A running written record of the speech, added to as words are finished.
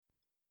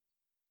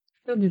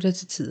Du lytter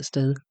til Tid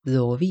Sted,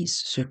 Hvidovre Avis,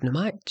 17.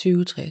 maj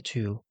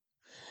 2023.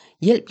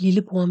 Hjælp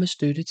Lillebror med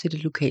støtte til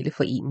det lokale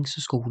forenings-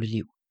 og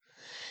skoleliv.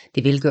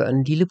 Det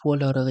velgørende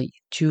Lillebror-lotteri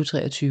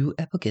 2023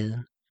 er på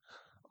gaden.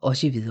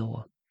 Også i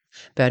Hvidovre.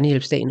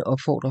 Børnehjælpsdagen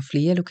opfordrer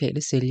flere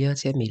lokale sælgere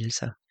til at melde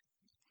sig.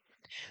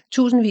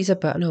 Tusindvis af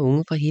børn og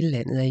unge fra hele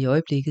landet er i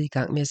øjeblikket i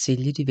gang med at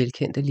sælge de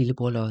velkendte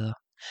Lillebror-lodder,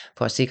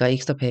 for at sikre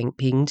ekstra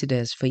penge til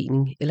deres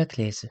forening eller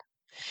klasse.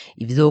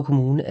 I Hvidovre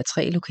Kommune er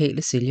 3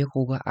 lokale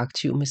sælgergrupper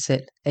aktive med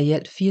salg af i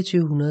alt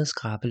 2400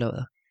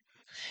 skrabelodder.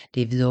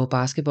 Det er Hvidovre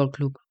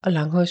Basketballklub og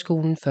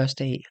Langhøjskolen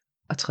 1. A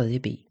og 3.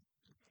 B.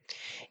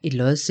 Et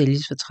lod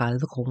sælges for 30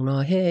 kroner,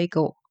 og heraf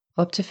går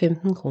op til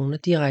 15 kroner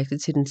direkte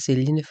til den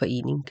sælgende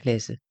forening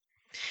klasse.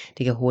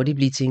 Det kan hurtigt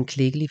blive til en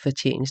klækkelig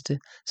fortjeneste,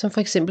 som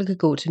for eksempel kan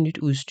gå til nyt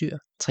udstyr,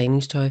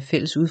 træningstøj,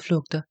 fælles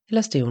udflugter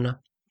eller stævner.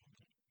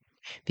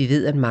 Vi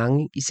ved, at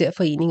mange, især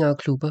foreninger og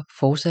klubber,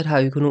 fortsat har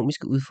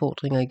økonomiske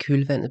udfordringer i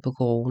kølvandet på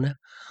corona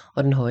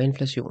og den høje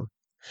inflation.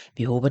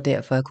 Vi håber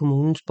derfor, at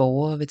kommunens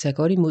borgere vil tage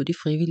godt imod de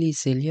frivillige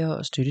sælgere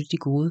og støtte de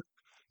gode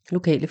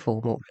lokale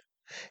formål.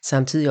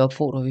 Samtidig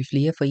opfordrer vi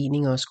flere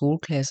foreninger og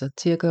skoleklasser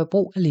til at gøre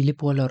brug af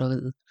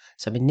Lillebror-lotteriet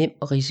som en nem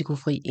og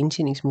risikofri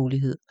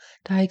indtjeningsmulighed,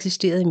 der har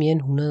eksisteret i mere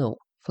end 100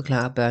 år,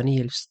 forklarer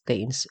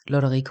Børnehjælpsdagens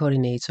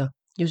lotterikoordinator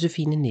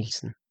Josefine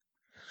Nielsen.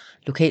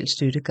 Lokal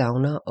støtte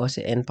gavner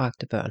også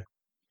anbragte børn.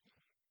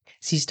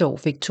 Sidste år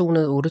fik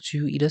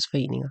 228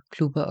 idrætsforeninger,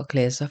 klubber og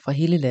klasser fra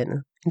hele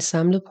landet en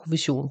samlet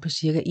provision på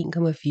ca.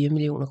 1,4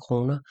 millioner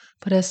kroner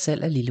for deres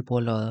salg af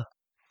Lillebror-lodder.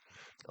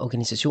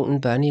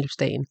 Organisationen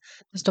Børnehjælpsdagen,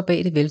 der står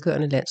bag det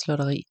velgørende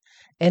landslotteri,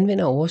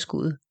 anvender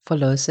overskuddet fra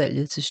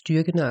lodsalget til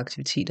styrkende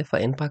aktiviteter for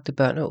anbragte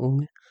børn og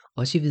unge,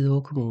 også i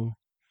Hvidovre Kommune.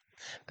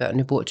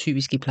 Børnene bor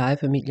typisk i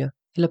plejefamilier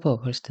eller på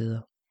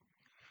opholdssteder.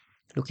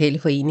 Lokale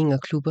foreninger,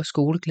 klubber,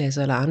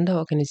 skoleklasser eller andre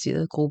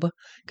organiserede grupper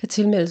kan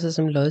tilmelde sig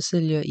som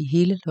lodsælgere i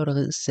hele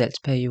lotteriets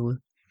salgsperiode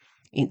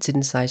indtil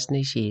den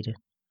 16. 6.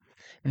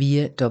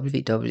 via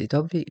www.bhd.dk.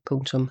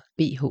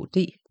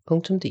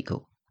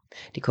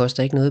 Det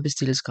koster ikke noget at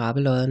bestille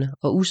skrabelodderne,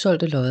 og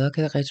usolgte lodder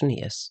kan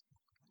returneres.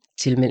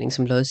 Tilmelding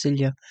som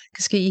lodsælger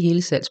kan ske i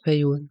hele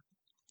salgsperioden,